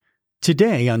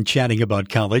Today on Chatting About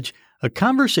College, a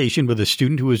conversation with a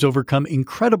student who has overcome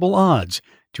incredible odds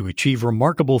to achieve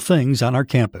remarkable things on our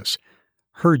campus.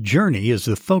 Her journey is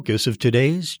the focus of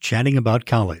today's Chatting About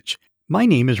College. My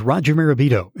name is Roger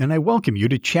Mirabito, and I welcome you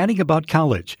to Chatting About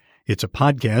College. It's a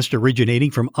podcast originating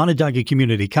from Onondaga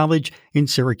Community College in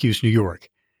Syracuse, New York.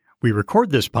 We record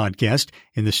this podcast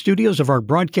in the studios of our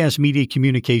Broadcast Media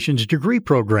Communications degree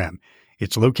program.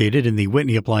 It's located in the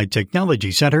Whitney Applied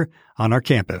Technology Center on our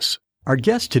campus. Our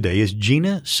guest today is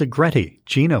Gina Segretti.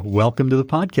 Gina, welcome to the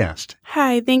podcast.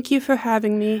 Hi, thank you for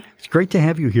having me. It's great to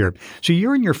have you here. So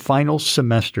you're in your final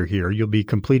semester here. You'll be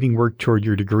completing work toward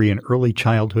your degree in early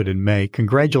childhood in May.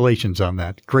 Congratulations on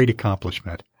that. Great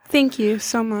accomplishment. Thank you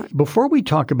so much. Before we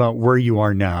talk about where you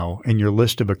are now, and your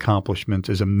list of accomplishments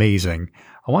is amazing,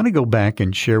 I want to go back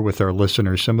and share with our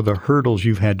listeners some of the hurdles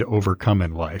you've had to overcome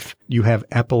in life. You have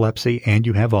epilepsy and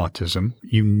you have autism.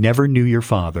 You never knew your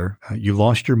father. You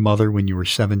lost your mother when you were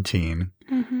 17.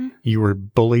 Mm-hmm. You were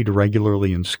bullied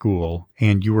regularly in school,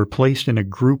 and you were placed in a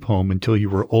group home until you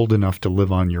were old enough to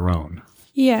live on your own.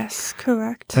 Yes,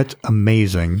 correct. That's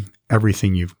amazing,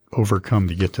 everything you've overcome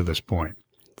to get to this point.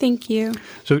 Thank you.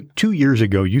 So 2 years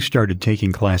ago, you started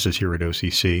taking classes here at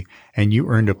OCC, and you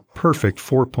earned a perfect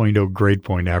 4.0 grade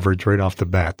point average right off the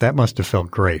bat. That must have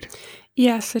felt great.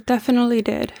 Yes, it definitely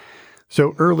did.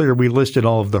 So earlier, we listed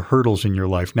all of the hurdles in your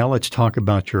life. Now let's talk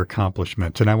about your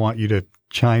accomplishments, and I want you to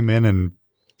chime in and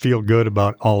feel good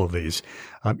about all of these.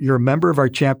 You're a member of our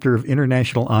chapter of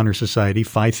International Honor Society,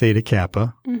 Phi Theta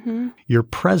Kappa. Mm-hmm. You're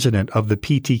president of the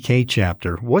PTK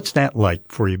chapter. What's that like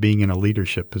for you being in a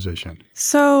leadership position?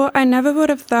 So I never would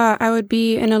have thought I would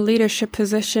be in a leadership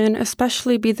position,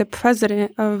 especially be the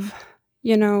president of,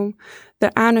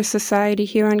 the Honor Society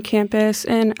here on campus.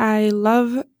 And I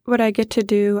love what I get to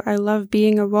do. I love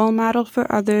being a role model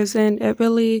for others, and it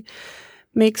really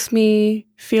makes me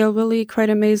feel really quite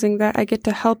amazing that I get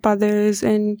to help others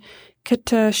and get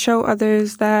to show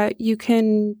others that you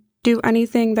can do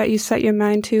anything that you set your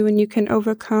mind to, and you can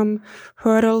overcome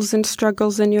hurdles and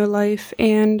struggles in your life.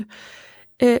 And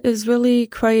it is really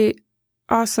quite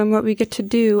awesome what we get to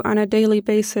do on a daily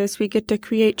basis. We get to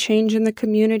create change in the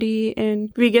community, and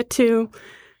we get to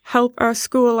help our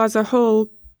school as a whole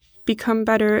become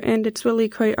better, and it's really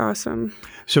quite awesome.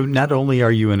 So not only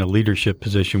are you in a leadership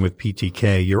position with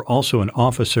PTK, you're also an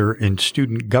officer in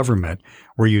student government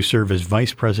where you serve as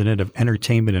vice president of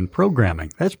entertainment and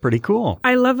programming. That's pretty cool.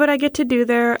 I love what I get to do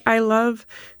there. I love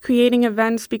creating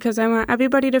events because I want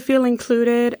everybody to feel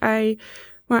included. I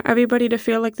want everybody to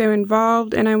feel like they're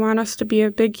involved, and I want us to be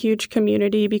a big, huge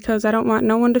community because I don't want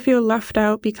no one to feel left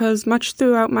out, because much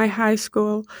throughout my high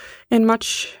school and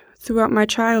much throughout my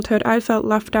childhood, I felt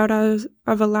left out of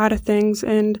a lot of things,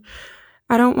 and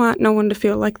I don't want no one to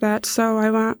feel like that. So I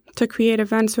want to create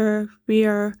events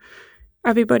where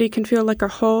everybody can feel like a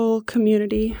whole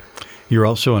community. You're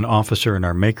also an officer in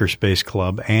our Makerspace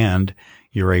Club, and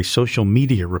you're a social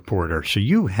media reporter. So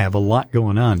you have a lot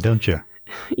going on, don't you?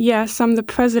 Yes, I'm the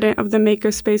president of the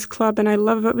Makerspace Club, and I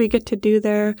love what we get to do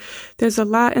there. There's a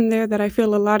lot in there that I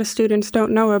feel a lot of students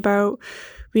don't know about.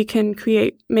 We can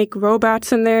make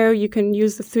robots in there. You can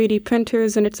use the 3D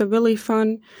printers, and it's a really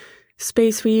fun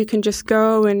space where you can just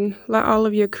go and let all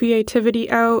of your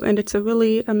creativity out. And it's a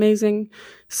really amazing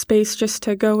space just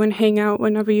to go and hang out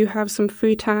whenever you have some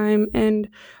free time. And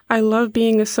I love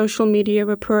being a social media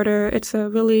reporter. It's a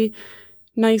really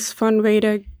nice, fun way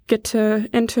to get to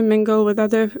intermingle with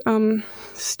other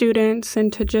students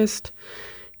and to just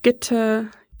get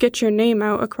your name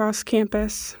out across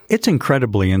campus. It's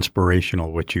incredibly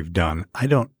inspirational what you've done. I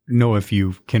don't know if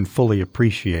you can fully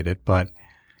appreciate it, but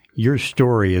your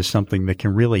story is something that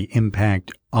can really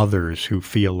impact others who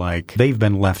feel like they've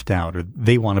been left out or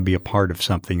they want to be a part of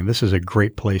something. And this is a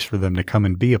great place for them to come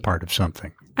and be a part of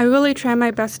something. I really try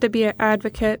my best to be an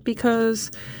advocate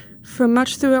because for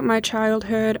much throughout my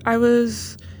childhood, I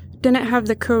didn't have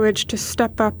the courage to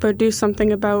step up or do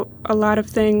something about a lot of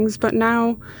things. But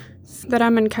now that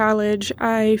I'm in college,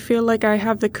 I feel like I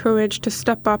have the courage to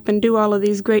step up and do all of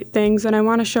these great things, and I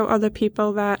want to show other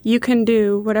people that you can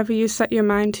do whatever you set your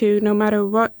mind to, no matter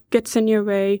what gets in your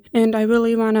way. And I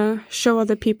really want to show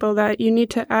other people that you need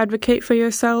to advocate for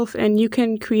yourself, and you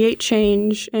can create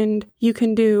change, and you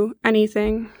can do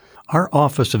anything. Our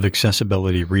Office of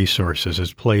Accessibility Resources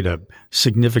has played a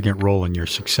significant role in your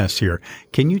success here.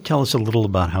 Can you tell us a little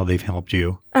about how they've helped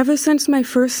you? Ever since my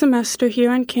first semester here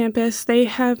on campus, they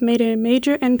have made a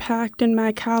major impact in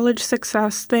my college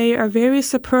success. They are very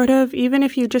supportive. Even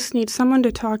if you just need someone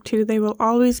to talk to, they will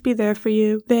always be there for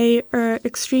you. They are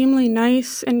extremely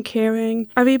nice and caring.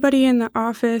 Everybody in the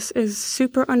office is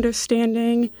super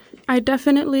understanding I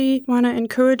definitely want to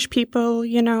encourage people,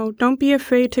 don't be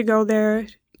afraid to go there,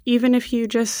 even if you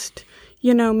just,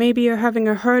 maybe you're having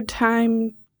a hard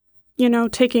time,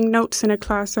 taking notes in a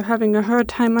class or having a hard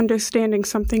time understanding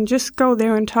something. Just go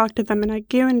there and talk to them, and I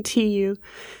guarantee you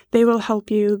they will help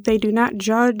you. They do not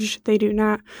judge. They do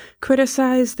not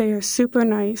criticize. They are super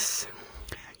nice.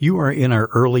 You are in our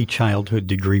early childhood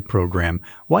degree program.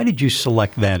 Why did you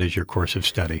select that as your course of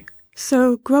study?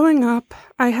 So growing up,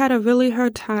 I had a really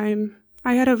hard time.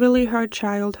 I had a really hard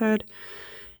childhood,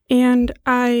 and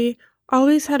I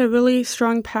always had a really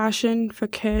strong passion for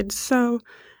kids. So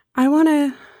I want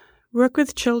to work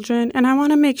with children, and I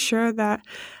want to make sure that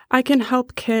I can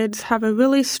help kids have a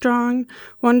really strong,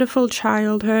 wonderful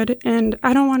childhood, and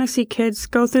I don't want to see kids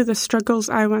go through the struggles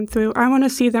I went through. I want to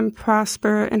see them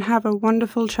prosper and have a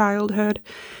wonderful childhood,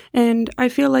 and I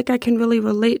feel like I can really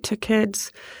relate to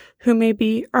kids who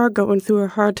maybe are going through a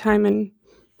hard time in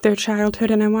their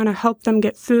childhood, and I want to help them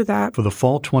get through that. For the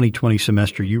fall 2020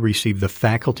 semester, you received the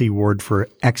Faculty Award for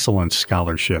Excellence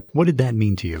Scholarship. What did that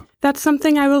mean to you? That's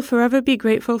something I will forever be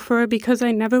grateful for, because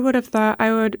I never would have thought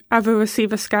I would ever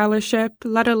receive a scholarship,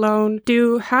 let alone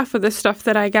do half of the stuff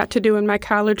that I got to do in my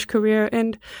college career.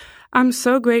 And I'm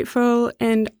so grateful,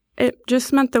 and it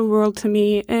just meant the world to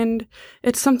me, and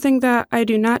it's something that I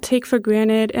do not take for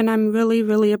granted, and I'm really,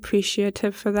 really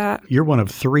appreciative for that. You're one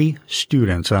of 3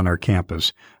 students on our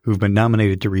campus who've been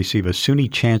nominated to receive a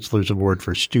SUNY Chancellor's Award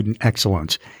for Student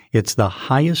Excellence. It's the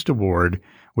highest award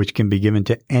which can be given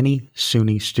to any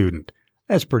SUNY student.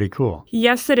 That's pretty cool.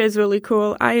 Yes, it is really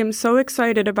cool. I am so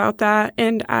excited about that,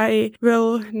 and I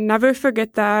will never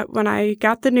forget that when I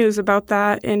got the news about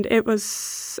that, and I was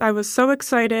so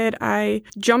excited. I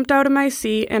jumped out of my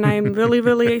seat, and I am really,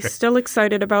 really still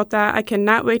excited about that. I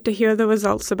cannot wait to hear the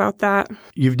results about that.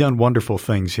 You've done wonderful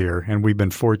things here, and we've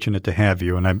been fortunate to have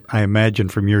you, and I imagine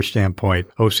from your standpoint,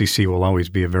 OCC will always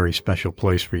be a very special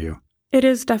place for you. It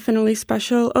is definitely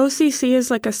special. OCC is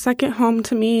like a second home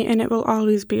to me, and it will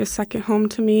always be a second home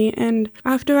to me. And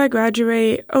after I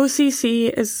graduate, OCC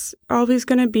is always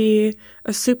going to be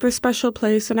a super special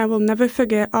place, and I will never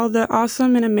forget all the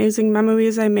awesome and amazing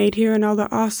memories I made here and all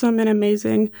the awesome and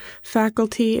amazing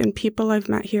faculty and people I've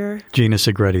met here. Gina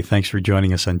Segretti, thanks for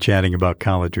joining us on Chatting About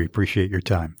College. We appreciate your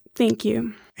time. Thank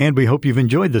you. And we hope you've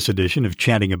enjoyed this edition of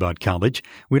Chatting About College.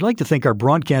 We'd like to thank our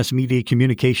Broadcast Media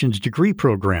Communications degree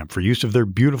program for use of their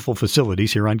beautiful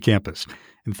facilities here on campus.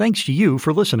 And thanks to you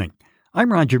for listening.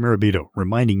 I'm Roger Mirabito,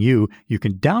 reminding you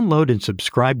can download and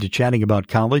subscribe to Chatting About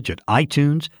College at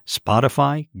iTunes,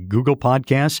 Spotify, Google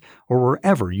Podcasts, or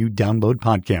wherever you download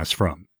podcasts from.